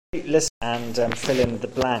Listen and fill in the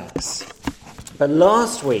blanks. But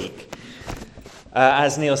last week,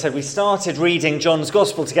 as Neil said, we started reading John's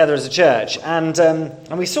Gospel together as a church, and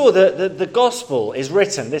we saw that the Gospel is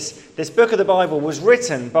written. This book of the Bible was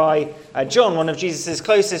written by John, one of Jesus'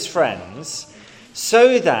 closest friends,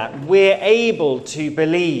 so that we're able to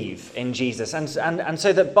believe in Jesus, and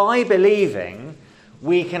so that by believing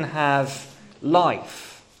we can have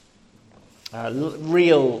life,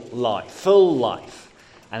 real life, full life.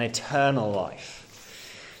 An eternal life.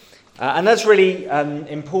 And that's really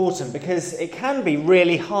important because it can be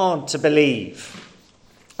really hard to believe.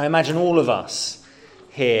 I imagine all of us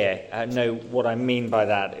here know what I mean by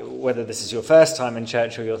that, whether this is your first time in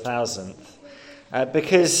church or your 1000th,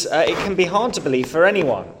 because it can be hard to believe for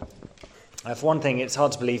anyone. For one thing, it's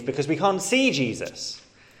hard to believe because we can't see Jesus.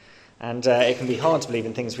 And it can be hard to believe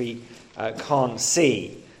in things we can't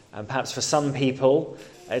see. And perhaps for some people,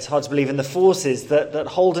 it's hard to believe in the forces that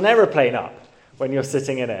hold an aeroplane up when you're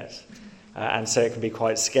sitting in it. And so it can be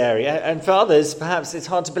quite scary. And for others, perhaps it's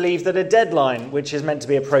hard to believe that a deadline, which is meant to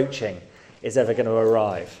be approaching, is ever going to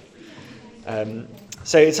arrive.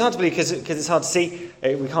 So it's hard to believe because it's hard to see.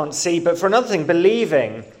 We can't see. But for another thing,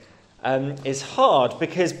 believing is hard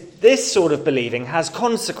because this sort of believing has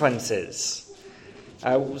consequences,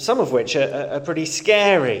 some of which are pretty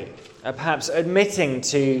scary. Perhaps admitting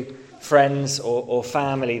to friends or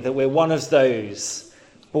family that we're one of those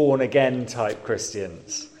born-again type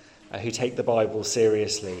Christians who take the Bible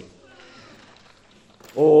seriously.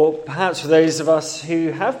 Or perhaps for those of us who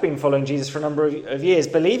have been following Jesus for a number of years,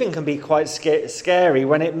 believing can be quite scary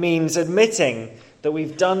when it means admitting that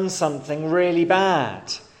we've done something really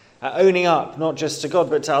bad, owning up not just to God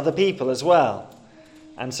but to other people as well,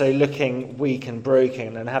 and so looking weak and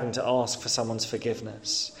broken and having to ask for someone's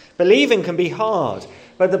forgiveness. Believing can be hard,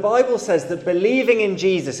 but the Bible says that believing in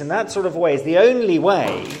Jesus in that sort of way is the only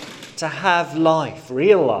way to have life,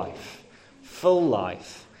 real life, full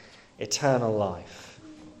life, eternal life.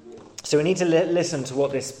 So we need to listen to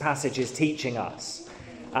what this passage is teaching us.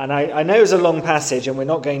 And I know it's a long passage and we're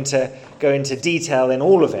not going to go into detail in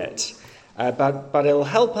all of it, but it'll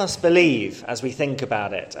help us believe as we think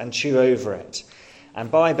about it and chew over it.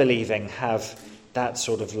 And by believing, have that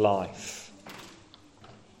sort of life.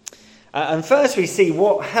 And first we see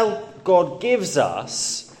what help God gives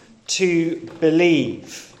us to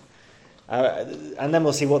believe. And then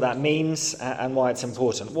we'll see what that means and why it's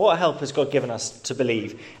important. What help has God given us to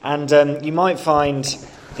believe? And you might find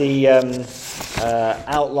the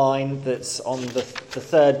outline that's on the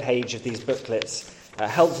third page of these booklets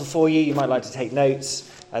helpful for you. You might like to take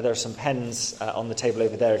notes. There are some pens on the table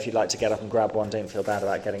over there if you'd like to get up and grab one. Don't feel bad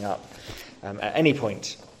about getting up at any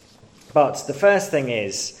point. But the first thing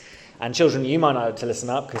is, and children, you might like to listen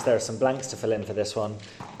up because there are some blanks to fill in for this one.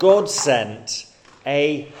 God sent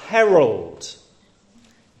a herald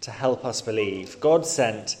to help us believe. God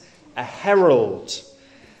sent a herald.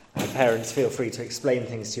 Parents, feel free to explain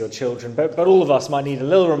things to your children, but all of us might need a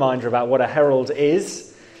little reminder about what a herald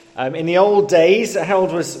is. In the old days, a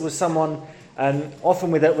herald was someone often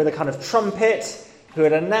with a kind of trumpet who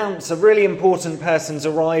would announce a really important person's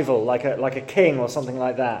arrival, like a king or something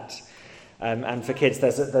like that. And for kids,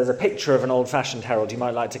 there's a picture of an old-fashioned herald you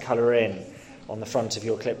might like to colour in on the front of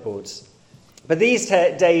your clipboards. But these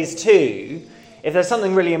days too, if there's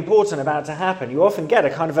something really important about to happen, you often get a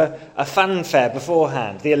kind of a fanfare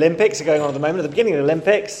beforehand. The Olympics are going on at the moment. At the beginning of the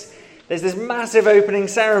Olympics, there's this massive opening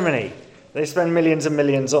ceremony they spend millions and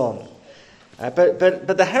millions on. But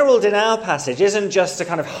the herald in our passage isn't just to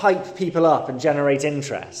kind of hype people up and generate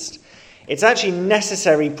interest. It's actually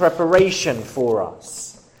necessary preparation for us.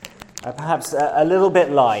 Perhaps a little bit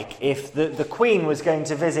like if the Queen was going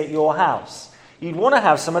to visit your house. You'd want to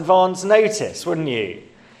have some advance notice, wouldn't you?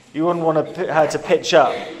 You wouldn't want her to pitch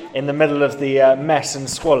up in the middle of the mess and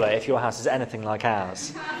squalor if your house is anything like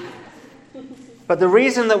ours. But the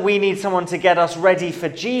reason that we need someone to get us ready for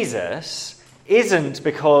Jesus isn't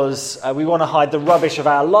because we want to hide the rubbish of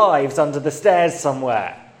our lives under the stairs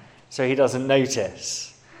somewhere so he doesn't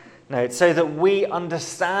notice. No, it's so that we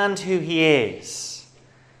understand who he is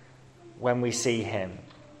when we see him,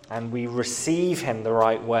 and we receive him the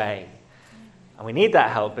right way. And we need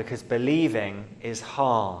that help because believing is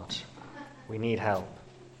hard. We need help.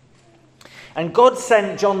 And God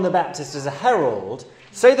sent John the Baptist as a herald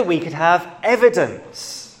so that we could have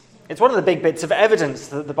evidence. It's one of the big bits of evidence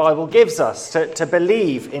that the Bible gives us to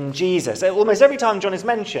believe in Jesus. Almost every time John is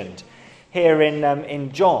mentioned here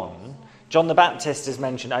in John the Baptist is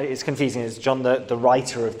mentioned. It's confusing. It's John the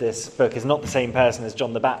writer of this book is not the same person as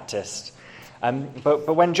John the Baptist.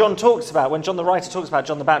 But when John the writer talks about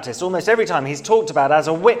John the Baptist, almost every time he's talked about as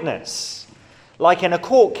a witness, like in a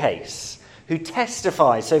court case, who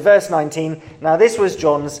testifies. So verse 19, now this was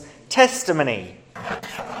John's testimony.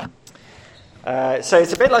 So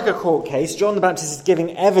it's a bit like a court case. John the Baptist is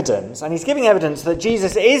giving evidence, and he's giving evidence that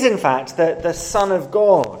Jesus is in fact the Son of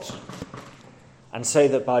God. And so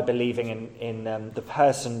that by believing in the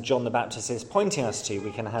person John the Baptist is pointing us to,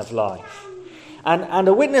 we can have life. And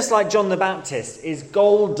a witness like John the Baptist is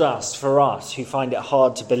gold dust for us who find it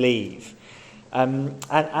hard to believe.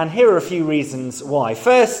 And here are a few reasons why.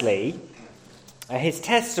 Firstly, his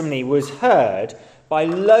testimony was heard by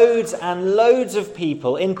loads and loads of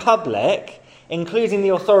people in public, including the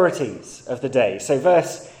authorities of the day. So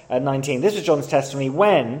verse 19, this was John's testimony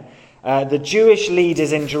when the Jewish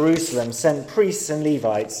leaders in Jerusalem sent priests and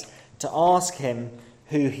Levites to ask him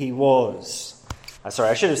who he was. Sorry,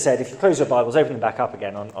 I should have said, if you close your Bibles, open them back up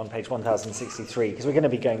again on page 1063, because we're going to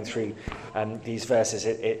be going through these verses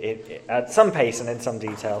at some pace and in some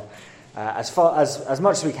detail, as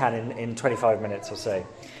much as we can in 25 minutes or so.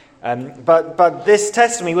 But this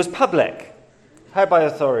testimony was public, heard by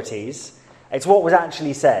authorities. It's what was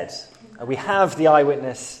actually said. We have the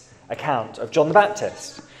eyewitness account of John the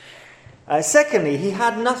Baptist. Secondly, he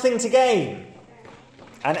had nothing to gain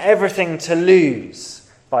and everything to lose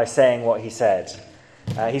by saying what he said.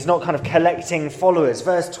 He's not kind of collecting followers.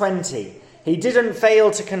 Verse 20, he didn't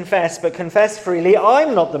fail to confess, but confessed freely,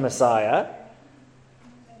 I'm not the Messiah.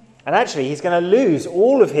 And actually, he's going to lose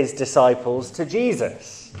all of his disciples to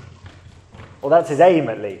Jesus. Well, that's his aim,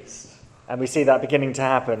 at least. And we see that beginning to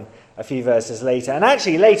happen a few verses later. And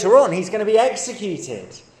actually, later on, he's going to be executed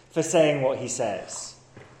for saying what he says.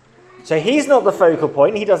 So he's not the focal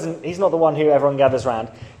point. He's not the one who everyone gathers around.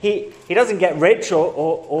 He doesn't get rich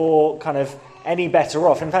or kind of any better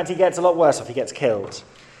off. In fact, he gets a lot worse off. He gets killed.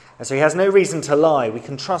 And so he has no reason to lie. We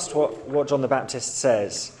can trust what John the Baptist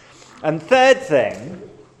says. And third thing,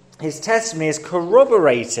 his testimony is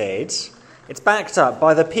corroborated. It's backed up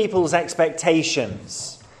by the people's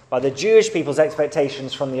expectations, by the Jewish people's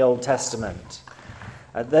expectations from the Old Testament.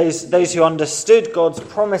 Those who understood God's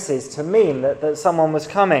promises to mean that someone was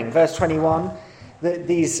coming. Verse 21,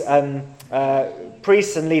 these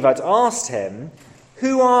priests and Levites asked him,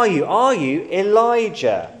 who are you? Are you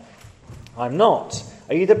Elijah? I'm not.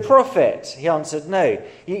 Are you the prophet? He answered, no.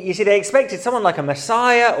 You see, they expected someone like a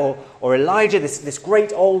Messiah or Elijah, this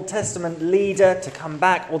great Old Testament leader, to come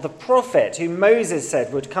back, or the prophet who Moses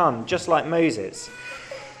said would come, just like Moses.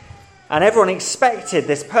 And everyone expected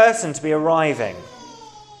this person to be arriving.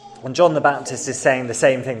 And John the Baptist is saying the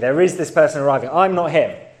same thing. There is this person arriving. I'm not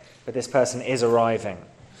him, but this person is arriving.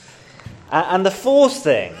 And the fourth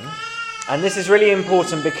thing, and this is really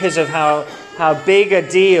important because of how big a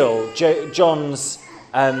deal John's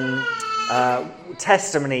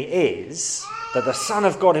testimony is, that the Son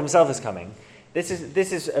of God himself is coming. This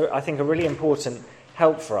is, I think, a really important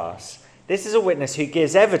help for us. This is a witness who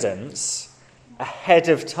gives evidence ahead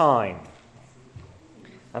of time.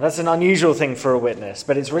 And that's an unusual thing for a witness,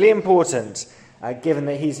 but it's really important given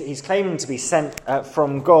that he's claiming to be sent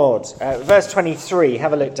from God. Verse 23,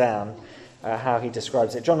 have a look down how he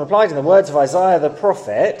describes it. John replied in the words of Isaiah the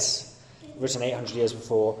prophet, written 800 years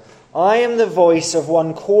before, I am the voice of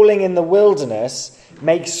one calling in the wilderness,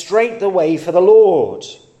 make straight the way for the Lord.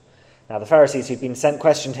 Now the Pharisees who'd been sent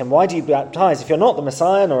questioned him, why do you baptize if you're not the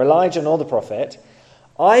Messiah, nor Elijah, nor the prophet?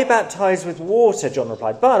 I baptize with water, John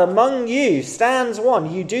replied, but among you stands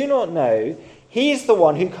one you do not know. He's the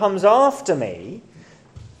one who comes after me,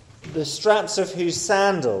 the straps of whose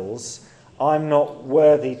sandals I'm not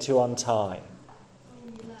worthy to untie.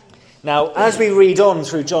 Now, as we read on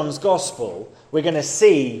through John's Gospel, we're going to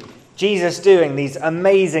see Jesus doing these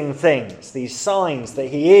amazing things, these signs that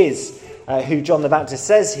he is who John the Baptist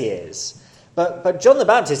says he is. But John the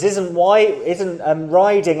Baptist isn't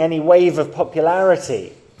riding any wave of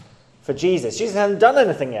popularity for Jesus. Jesus hasn't done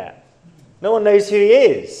anything yet. No one knows who he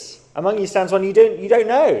is. Among you stands one you don't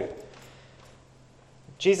know.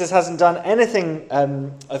 Jesus hasn't done anything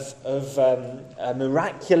of a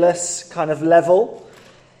miraculous kind of level.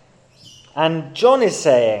 And John is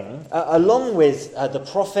saying, along with the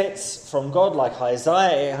prophets from God like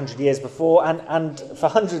Isaiah 800 years before, and for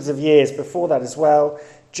hundreds of years before that as well,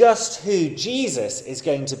 just who Jesus is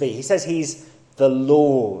going to be. He says he's the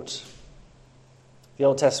Lord. The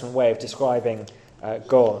Old Testament way of describing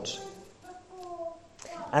God.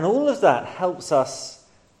 And all of that helps us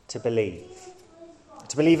to believe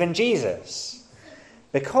in Jesus.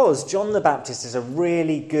 Because John the Baptist is a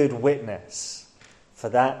really good witness for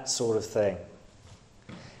that sort of thing.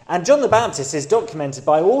 And John the Baptist is documented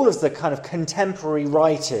by all of the kind of contemporary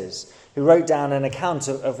writers who wrote down an account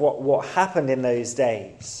of what happened in those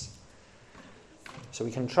days. So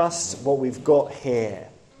we can trust what we've got here.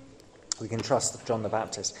 We can trust John the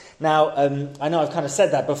Baptist. Now, I know I've kind of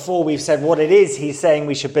said that before. We've said what it is he's saying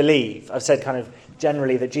we should believe. I've said kind of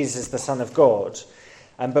generally that Jesus is the Son of God.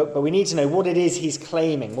 But we need to know what it is he's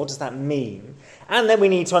claiming. What does that mean? And then we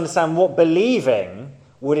need to understand what believing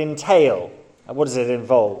would entail. What does it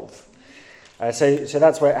involve? So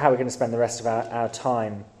that's how we're going to spend the rest of our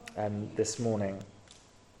time this morning.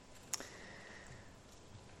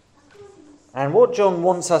 And what John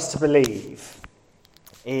wants us to believe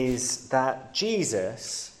is that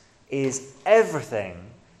Jesus is everything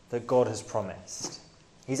that God has promised.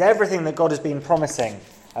 He's everything that God has been promising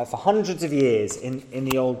for hundreds of years in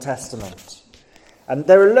the Old Testament.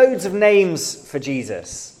 There are loads of names for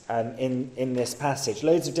Jesus in this passage,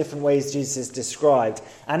 loads of different ways Jesus is described,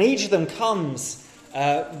 and each of them comes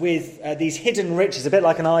with these hidden riches, a bit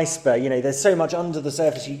like an iceberg. There's so much under the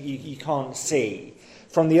surface you can't see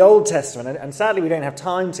from the Old Testament, and sadly we don't have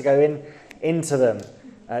time to go into them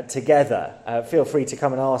together. Feel free to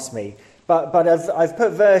come and ask me. But I've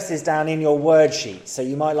put verses down in your word sheet, so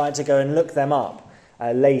you might like to go and look them up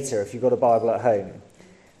later if you've got a Bible at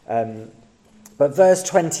home. But verse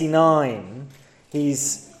 29,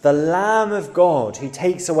 he's the Lamb of God who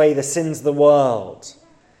takes away the sins of the world,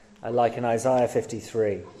 like in Isaiah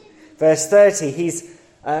 53. Verse 30, he's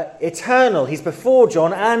eternal. He's before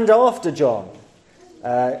John and after John,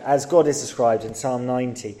 as God is described in Psalm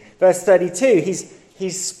 90. Verse 32,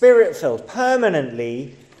 he's Spirit-filled,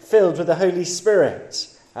 permanently filled with the Holy Spirit,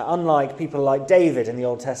 unlike people like David in the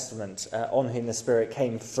Old Testament, on whom the Spirit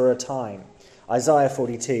came for a time. Isaiah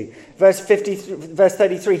 42. Verse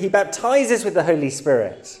 33, he baptizes with the Holy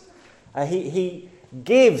Spirit. He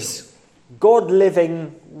gives God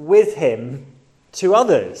living with him to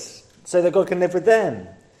others so that God can live with them.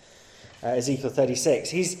 Ezekiel 36.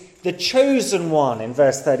 He's the chosen one in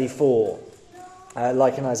verse 34,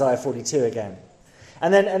 like in Isaiah 42 again.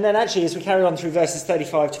 And then actually, as we carry on through verses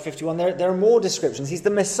 35 to 51, there are more descriptions. He's the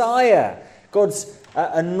Messiah, God's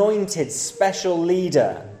anointed special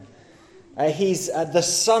leader. He's the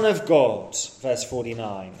Son of God, verse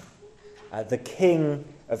 49, the King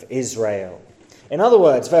of Israel. In other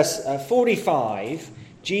words, verse 45,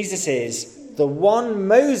 Jesus is the one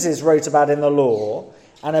Moses wrote about in the law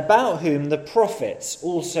and about whom the prophets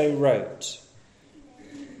also wrote.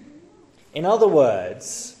 In other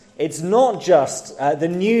words, it's not just the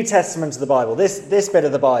New Testament of the Bible, this bit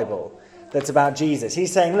of the Bible that's about Jesus.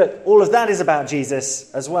 He's saying, look, all of that is about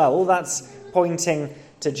Jesus as well. All that's pointing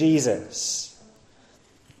to Jesus.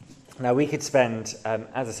 Now, we could spend,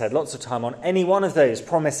 as I said, lots of time on any one of those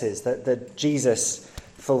promises that Jesus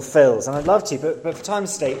fulfills. And I'd love to, but for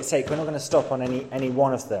time's sake, we're not going to stop on any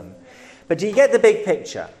one of them. But do you get the big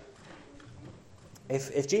picture?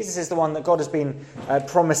 If Jesus is the one that God has been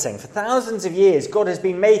promising, for thousands of years, God has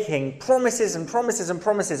been making promises and promises and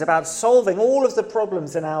promises about solving all of the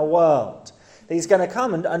problems in our world. That he's going to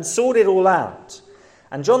come and sort it all out.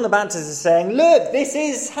 And John the Baptist is saying, look, this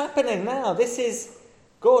is happening now. This is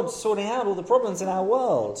God sorting out all the problems in our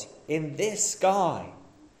world in this guy.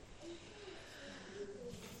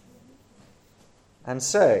 And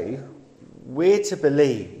so, we're to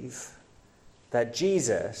believe that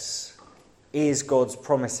Jesus is God's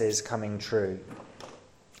promises coming true.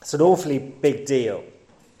 It's an awfully big deal.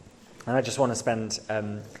 And I just want to spend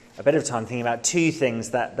a bit of time thinking about two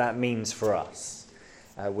things that means for us,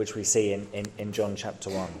 which we see in John chapter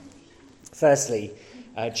 1. Firstly,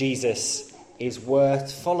 Jesus is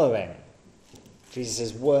worth following. Jesus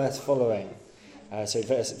is worth following. So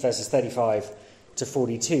verses 35 to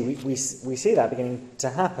 42, we see that beginning to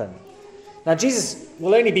happen. Now, Jesus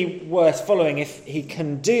will only be worth following if he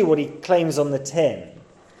can do what he claims on the tin.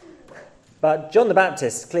 But John the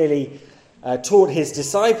Baptist clearly taught his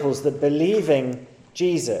disciples that believing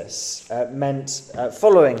Jesus meant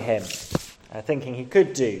following him, thinking he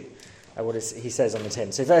could do what he says on the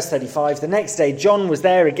tin. So verse 35, the next day John was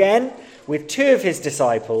there again with two of his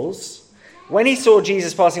disciples. When he saw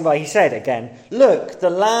Jesus passing by, he said again, "Look, the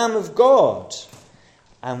Lamb of God."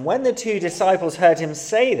 And when the two disciples heard him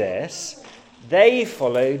say this, they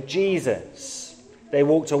followed Jesus. They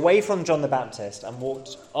walked away from John the Baptist and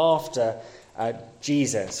walked after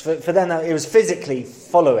Jesus. For them, it was physically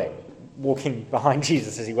following, walking behind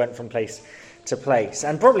Jesus as he went from place to place.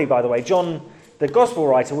 And probably, by the way, John, the gospel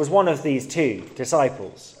writer, was one of these two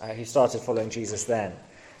disciples who started following Jesus then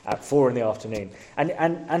at 4 p.m.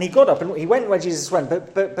 And he got up and he went where Jesus went.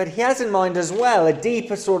 But he has in mind as well a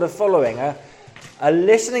deeper sort of following, a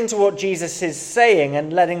listening to what Jesus is saying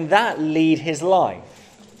and letting that lead his life,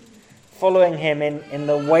 following him in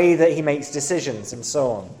the way that he makes decisions and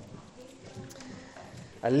so on.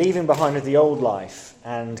 leaving behind the old life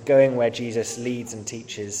and going where Jesus leads and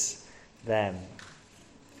teaches them.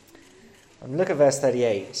 And look at verse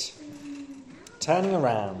 38. Turning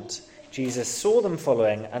around, Jesus saw them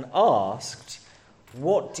following and asked,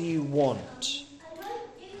 "What do you want?"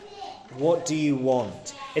 What do you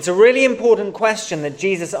want? It's a really important question that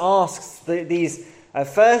Jesus asks these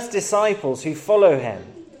first disciples who follow him.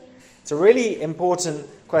 It's a really important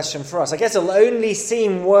question for us. I guess it'll only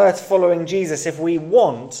seem worth following Jesus if we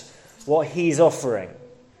want what he's offering.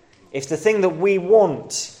 If the thing that we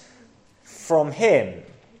want from him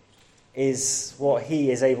is what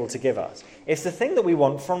he is able to give us. If the thing that we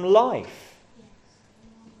want from life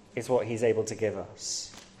is what he's able to give us.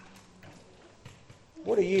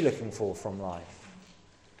 What are you looking for from life?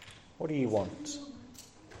 What do you want?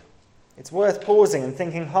 It's worth pausing and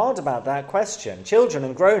thinking hard about that question. Children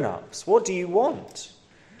and grown-ups, what do you want?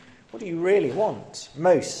 What do you really want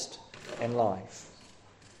most in life?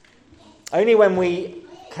 Only when we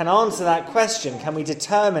can answer that question can we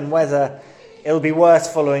determine whether it'll be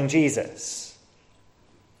worth following Jesus.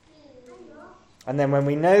 And then when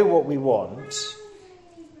we know what we want,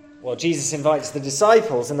 well, Jesus invites the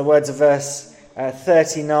disciples in the words of verse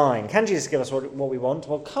 39. Can Jesus give us what we want?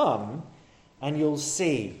 Well, come and you'll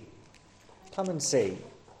see. Come and see.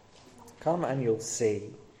 Come and you'll see.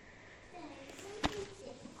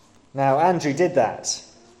 Now, Andrew did that.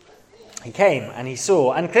 He came and he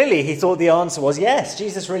saw, and clearly he thought the answer was yes,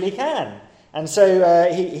 Jesus really can. And so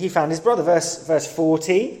he found his brother. Verse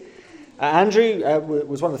 40. Andrew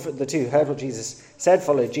was one of the two who heard what Jesus said,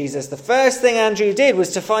 followed Jesus. The first thing Andrew did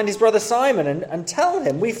was to find his brother Simon and tell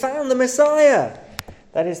him, "We found the Messiah."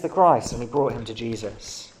 That is the Christ, and we brought him to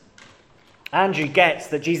Jesus. Andrew gets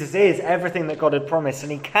that Jesus is everything that God had promised,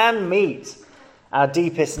 and he can meet our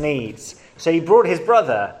deepest needs. So he brought his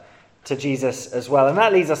brother to Jesus as well. And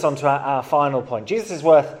that leads us on to our final point. Jesus is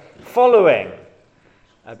worth following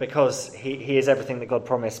because he is everything that God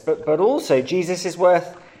promised. But also Jesus is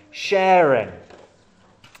worth sharing.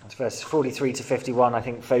 That's verses 43 to 51, I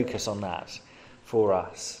think, focus on that for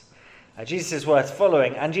us. Jesus is worth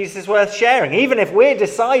following and Jesus is worth sharing. Even if we're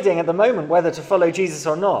deciding at the moment whether to follow Jesus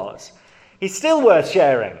or not, he's still worth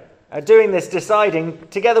sharing. Doing this deciding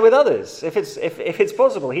together with others, if it's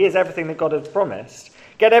possible. He is everything that God has promised.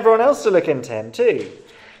 Get everyone else to look into him too.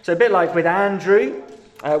 So a bit like with Andrew,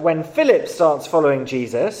 when Philip starts following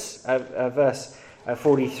Jesus, verse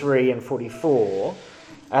 43 and 44,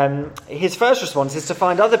 his first response is to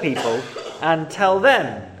find other people and tell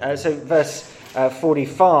them. So verse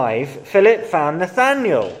 45, Philip found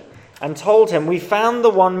Nathanael and told him, "We found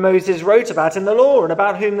the one Moses wrote about in the law and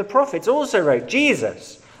about whom the prophets also wrote,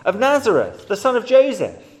 Jesus of Nazareth, the son of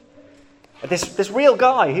Joseph." This real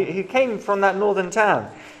guy who came from that northern town.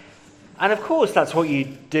 And of course that's what you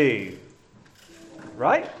do,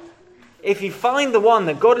 right? If you find the one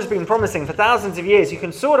that God has been promising for thousands of years, you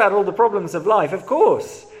can sort out all the problems of life, of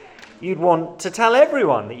course. You'd want to tell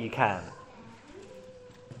everyone that you can.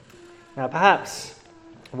 Now perhaps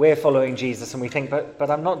we're following Jesus and we think, but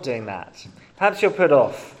I'm not doing that. Perhaps you're put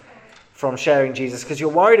off from sharing Jesus because you're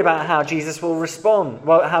worried about how Jesus will respond,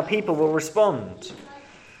 how people will respond.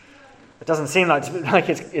 It doesn't seem like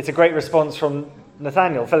it's a great response from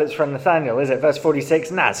Nathanael, Philip's friend Nathanael, is it? Verse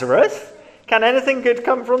 46, Nazareth? Can anything good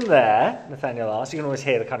come from there? Nathanael asked. You can always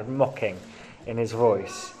hear the kind of mocking in his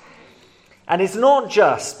voice. And it's not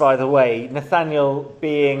just, by the way, Nathanael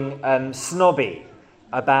being snobby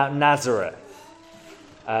about Nazareth,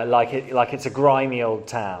 like it's a grimy old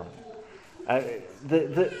town.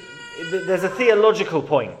 There's a theological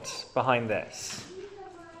point behind this.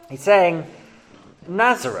 He's saying,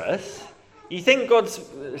 Nazareth, you think God's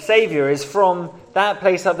Saviour is from that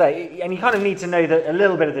place up there, and you kind of need to know a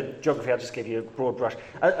little bit of the geography. I'll just give you a broad brush.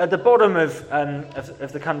 At the bottom of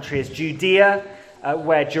the country is Judea,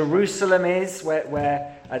 where Jerusalem is,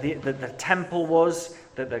 where the temple was,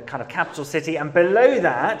 the kind of capital city, and below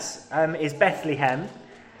that is Bethlehem,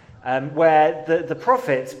 where the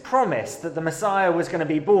prophets promised that the Messiah was going to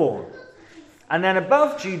be born. And then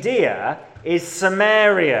above Judea is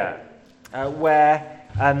Samaria, where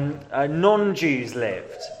non-Jews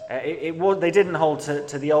lived. They didn't hold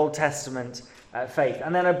to the Old Testament faith.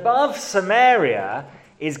 And then above Samaria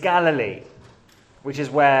is Galilee, which is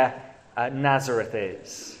where Nazareth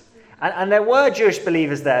is. And there were Jewish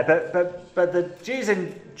believers there, but the Jews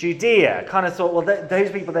in Judea kind of thought, well,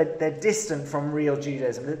 those people, they're distant from real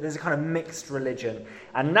Judaism. There's a kind of mixed religion.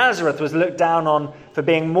 And Nazareth was looked down on for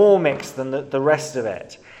being more mixed than the rest of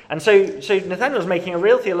it. And so Nathanael's making a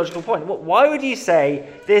real theological point. Why would you say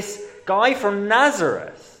this guy from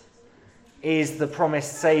Nazareth is the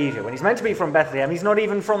promised Saviour? When he's meant to be from Bethlehem, he's not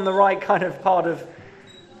even from the right kind of part of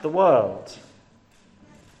the world.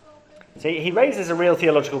 See, he raises a real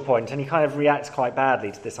theological point, and he kind of reacts quite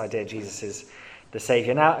badly to this idea Jesus is the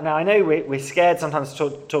Saviour. Now I know we're scared sometimes to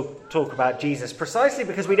talk about Jesus precisely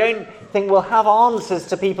because we don't think we'll have answers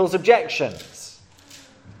to people's objections.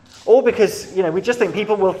 Or because, we just think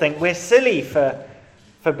people will think we're silly for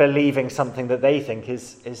believing something that they think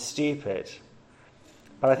is stupid.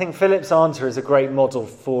 But I think Philip's answer is a great model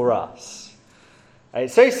for us.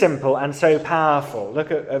 It's so simple and so powerful.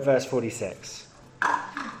 Look at verse 46.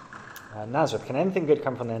 Nazareth, can anything good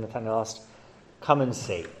come from there? Nathanael asked. Come and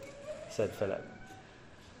see, said Philip.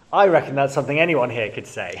 I reckon that's something anyone here could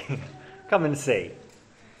say. Come and see.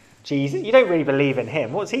 Jesus, you don't really believe in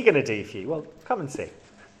him. What's he going to do for you? Well, come and see.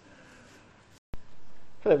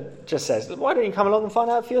 Philip just says, why don't you come along and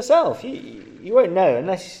find out for yourself? You won't know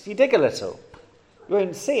unless you dig a little. You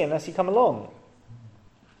won't see unless you come along.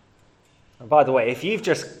 And by the way, if you've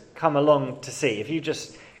just come along to see, if you've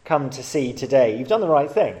just come to see today, you've done the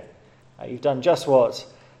right thing. You've done just what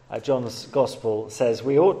John's Gospel says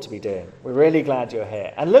we ought to be doing. We're really glad you're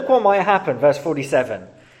here. And look what might happen, verse 47.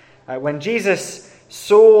 When Jesus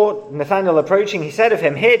saw Nathanael approaching, he said of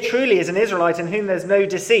him, here truly is an Israelite in whom there's no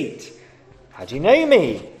deceit. How do you know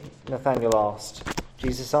me? Nathanael asked.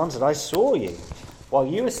 Jesus answered, I saw you while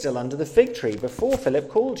you were still under the fig tree before Philip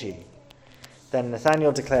called you. Then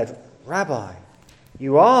Nathanael declared, Rabbi,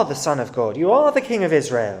 you are the Son of God. You are the King of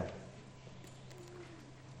Israel.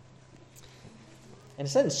 In a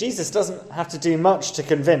sense, Jesus doesn't have to do much to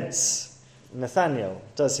convince Nathanael,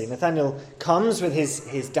 does he? Nathanael comes with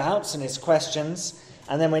his doubts and his questions,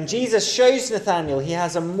 and then when Jesus shows Nathanael, he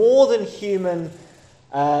has a more than human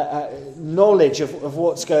knowledge of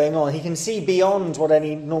what's going on. He can see beyond what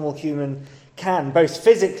any normal human can, both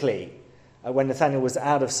physically, when Nathanael was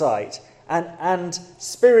out of sight, and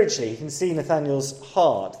spiritually. He can see Nathanael's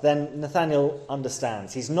heart. Then Nathanael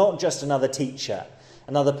understands. He's not just another teacher,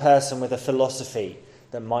 another person with a philosophy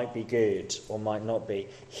that might be good or might not be.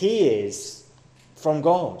 He is from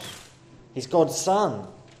God. He's God's son.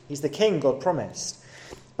 He's the king God promised.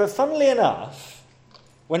 But funnily enough,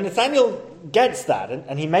 when Nathanael gets that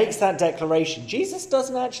and he makes that declaration, Jesus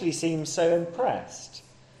doesn't actually seem so impressed.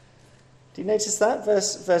 Do you notice that?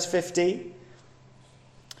 Verse 50.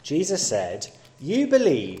 Jesus said, you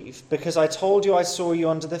believe because I told you I saw you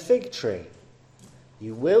under the fig tree.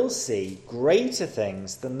 You will see greater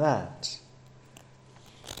things than that.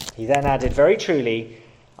 He then added, very truly,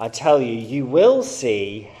 I tell you, you will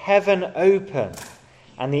see heaven open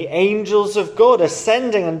and the angels of God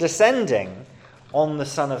ascending and descending on the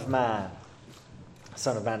Son of Man.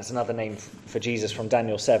 Son of Man is another name for Jesus from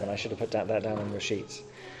Daniel 7. I should have put that down on your sheets.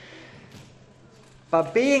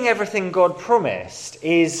 But being everything God promised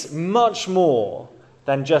is much more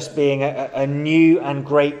than just being a new and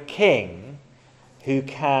great king who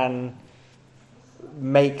can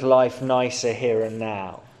make life nicer here and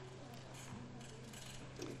now.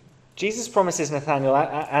 Jesus promises Nathanael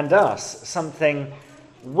and us something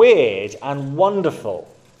weird and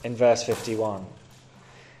wonderful in verse 51.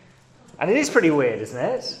 And it is pretty weird, isn't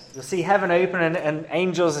it? You'll see heaven open and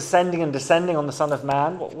angels ascending and descending on the Son of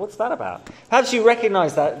Man. What's that about? Perhaps you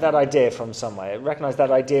recognise that idea from somewhere. Recognise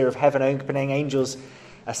that idea of heaven opening, angels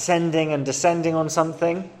ascending and descending on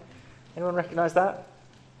something. Anyone recognise that?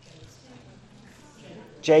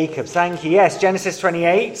 Jacob, thank you. Yes, Genesis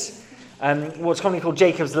 28. What's commonly called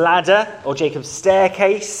Jacob's ladder or Jacob's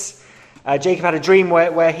staircase. Jacob had a dream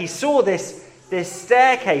where he saw this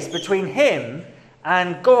staircase between him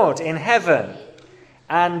and God in heaven,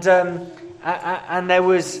 and there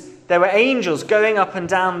were angels going up and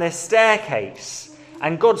down this staircase,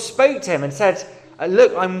 and God spoke to him and said,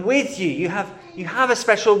 "Look, I'm with you. You have a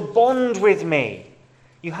special bond with me.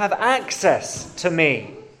 You have access to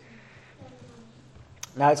me."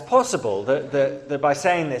 Now, it's possible that by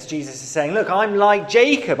saying this, Jesus is saying, look, I'm like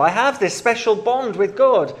Jacob. I have this special bond with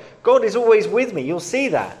God. God is always with me. You'll see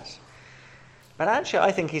that. But actually,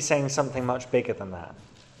 I think he's saying something much bigger than that.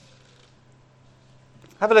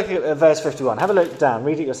 Have a look at verse 51. Have a look down.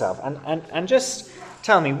 Read it yourself. And just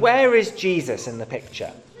tell me, where is Jesus in the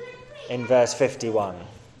picture in verse 51?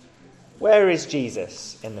 Where is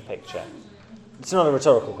Jesus in the picture? It's not a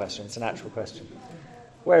rhetorical question. It's an actual question.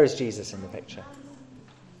 Where is Jesus in the picture?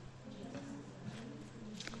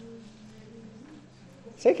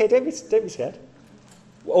 It's okay, don't be scared.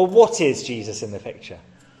 Or what is Jesus in the picture?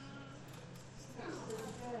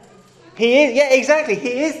 He is, yeah, exactly.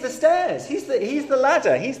 He is the stairs. He's the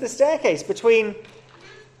ladder. He's the staircase between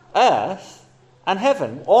earth and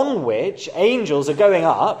heaven, on which angels are going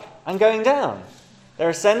up and going down. They're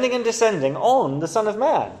ascending and descending on the Son of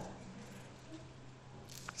Man.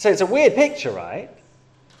 So it's a weird picture, right?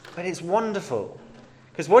 But it's wonderful.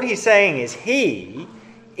 Because what he's saying is he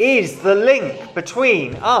is the link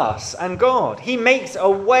between us and God. He makes a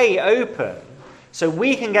way open so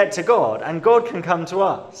we can get to God and God can come to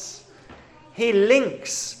us. He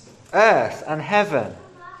links earth and heaven.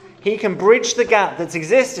 He can bridge the gap that's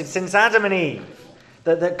existed since Adam and Eve,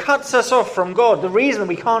 that cuts us off from God, the reason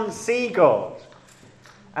we can't see God.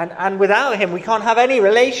 And without him, we can't have any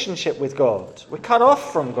relationship with God. We're cut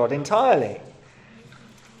off from God entirely.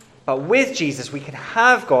 But with Jesus, we can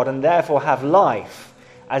have God and therefore have life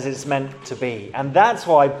as it's meant to be. And that's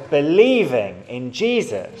why believing in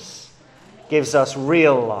Jesus gives us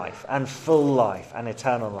real life and full life and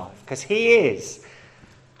eternal life. Because he is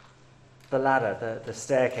the ladder, the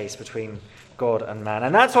staircase between God and man.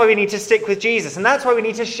 And that's why we need to stick with Jesus. And that's why we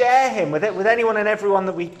need to share him with anyone and everyone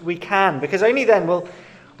that we can. Because only then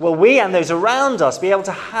will we and those around us be able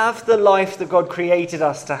to have the life that God created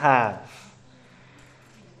us to have.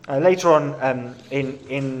 Later on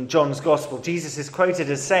in John's Gospel, Jesus is quoted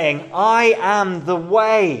as saying, "I am the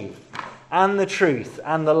way and the truth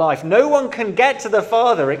and the life. No one can get to the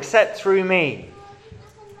Father except through me."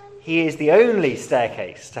 He is the only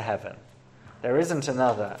staircase to heaven. There isn't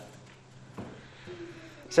another.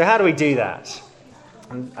 So how do we do that?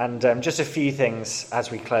 And just a few things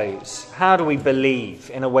as we close. How do we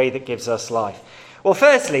believe in a way that gives us life? Well,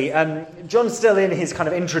 firstly, John's still in his kind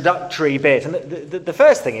of introductory bit. And the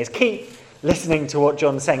first thing is keep listening to what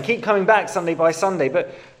John's saying. Keep coming back Sunday by Sunday.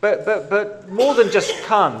 But more than just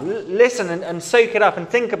come, listen and soak it up and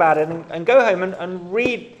think about it and go home and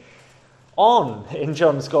read on in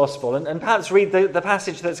John's Gospel and perhaps read the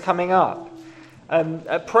passage that's coming up.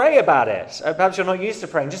 Pray about it. Perhaps you're not used to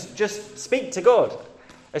praying. Just speak to God.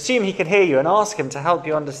 Assume he can hear you and ask him to help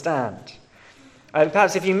you understand.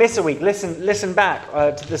 Perhaps if you miss a week, listen back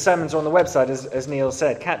to the sermons on the website, as Neil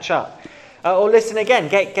said. Catch up. Or listen again.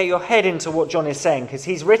 Get your head into what John is saying, because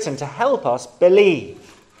he's written to help us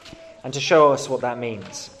believe and to show us what that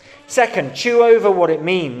means. Second, chew over what it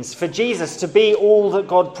means for Jesus to be all that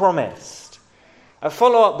God promised.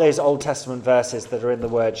 Follow up those Old Testament verses that are in the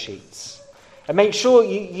word sheets. And make sure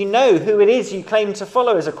you know who it is you claim to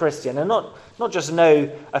follow as a Christian, and not just know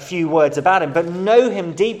a few words about him, but know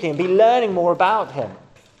him deeply and be learning more about him.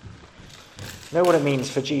 Know what it means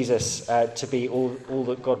for Jesus to be all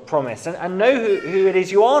that God promised. And know who it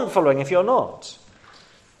is you aren't following if you're not.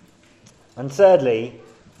 And thirdly,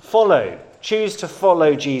 follow. Choose to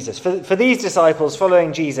follow Jesus. For these disciples,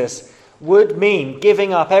 following Jesus would mean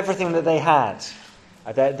giving up everything that they had.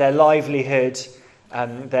 Their livelihood,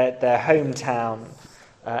 their hometown,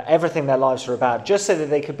 everything their lives were about, just so that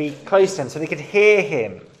they could be close to him, so they could hear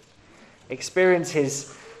him, experience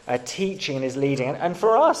his teaching and his leading. And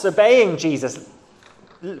for us, obeying Jesus,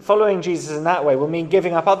 following Jesus in that way will mean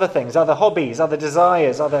giving up other things, other hobbies, other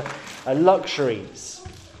desires, other luxuries.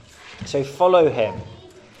 So follow him.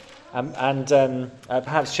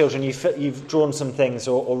 Perhaps children, you've drawn some things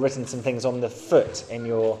or written some things on the foot in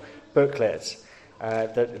your booklet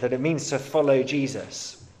that it means to follow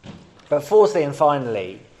Jesus. But fourthly and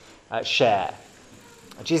finally, share.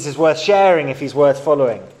 Jesus is worth sharing if he's worth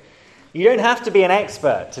following. You don't have to be an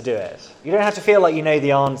expert to do it. You don't have to feel like you know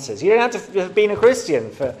the answers. You don't have to have been a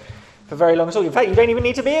Christian for very long at all. In fact, you don't even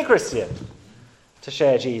need to be a Christian to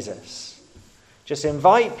share Jesus. Just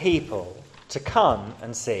invite people to come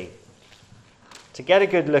and see, to get a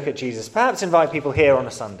good look at Jesus. Perhaps invite people here on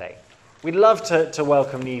a Sunday. We'd love to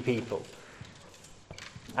welcome new people.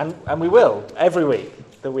 And we will, every week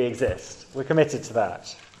that we exist. We're committed to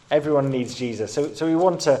that. Everyone needs Jesus. So we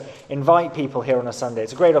want to invite people here on a Sunday.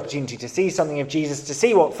 It's a great opportunity to see something of Jesus, to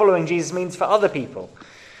see what following Jesus means for other people.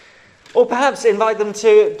 Or perhaps invite them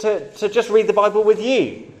to just read the Bible with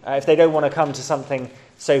you, if they don't want to come to something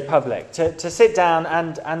so public. To sit down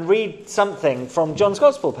and read something from John's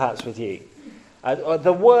Gospel, perhaps, with you.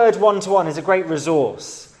 The Word one-to-one is a great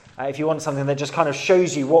resource. If you want something that just kind of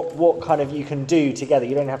shows you what kind of you can do together.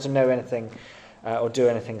 You don't have to know anything or do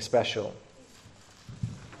anything special.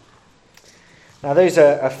 Now, those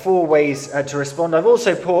are 4 ways to respond. I've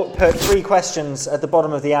also put 3 questions at the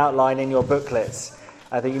bottom of the outline in your booklets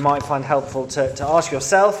that you might find helpful to ask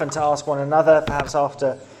yourself and to ask one another, perhaps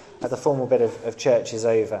after the formal bit of church is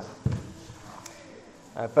over.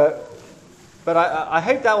 But I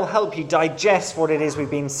hope that will help you digest what it is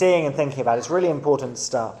we've been seeing and thinking about. It's really important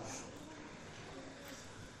stuff.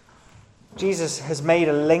 Jesus has made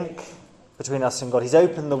a link between us and God. He's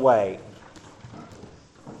opened the way.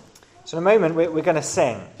 So in a moment we're going to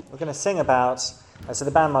sing. We're going to sing about, so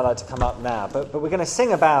the band might like to come up now, but we're going to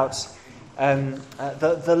sing about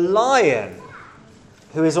the lion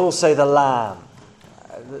who is also the lamb.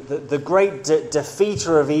 the great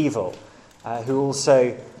defeater of evil, who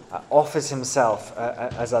also offers himself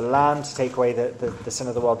as a lamb to take away the sin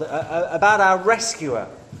of the world, about our rescuer.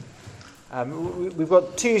 We've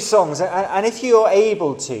got 2 songs, and if you're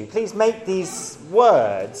able to, please make these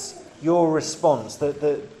words your response.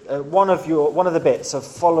 One of the bits of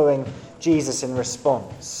following Jesus in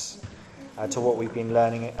response to what we've been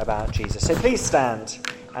learning about Jesus. So please stand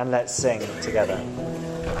and let's sing together.